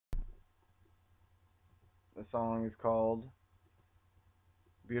The song is called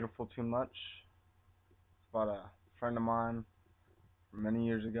Beautiful Too Much. It's about a friend of mine from many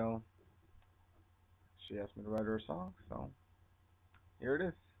years ago. She asked me to write her a song, so here it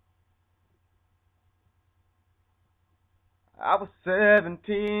is. I was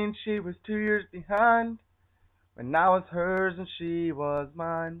 17, she was 2 years behind. When I was hers and she was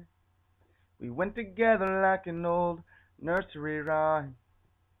mine. We went together like an old nursery rhyme.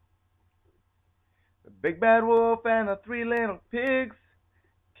 The big bad wolf and the three little pigs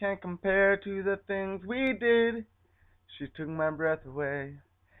can't compare to the things we did. She took my breath away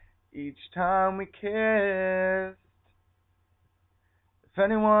each time we kissed. If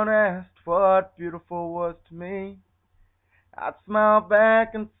anyone asked what beautiful was to me, I'd smile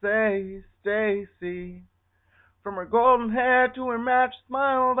back and say, Stacy. From her golden hair to her matched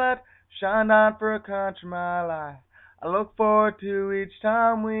smile that shined out for a country mile, I look forward to each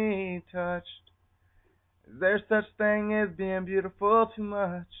time we touched. Is there such thing as being beautiful too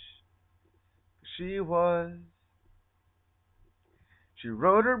much? She was. She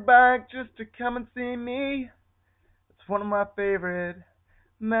rode her bike just to come and see me. It's one of my favorite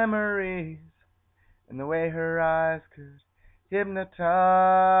memories. And the way her eyes could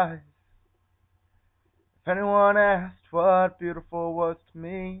hypnotize. If anyone asked what beautiful was to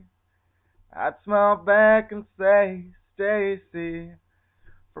me, I'd smile back and say, Stacy.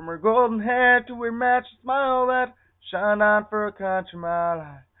 From her golden hair to her matched smile that shined out for a country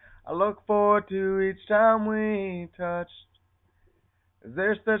mile, I look forward to each time we touched. Is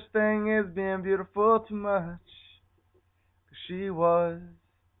there such thing as being beautiful too much? 'Cause she was.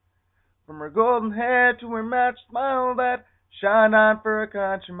 From her golden hair to her matched smile that shined out for a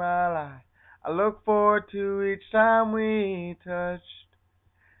country mile, I look forward to each time we touched.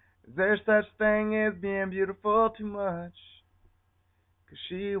 Is there such thing as being beautiful too much? 'Cause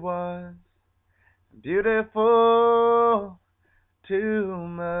she was beautiful too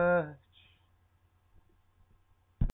much.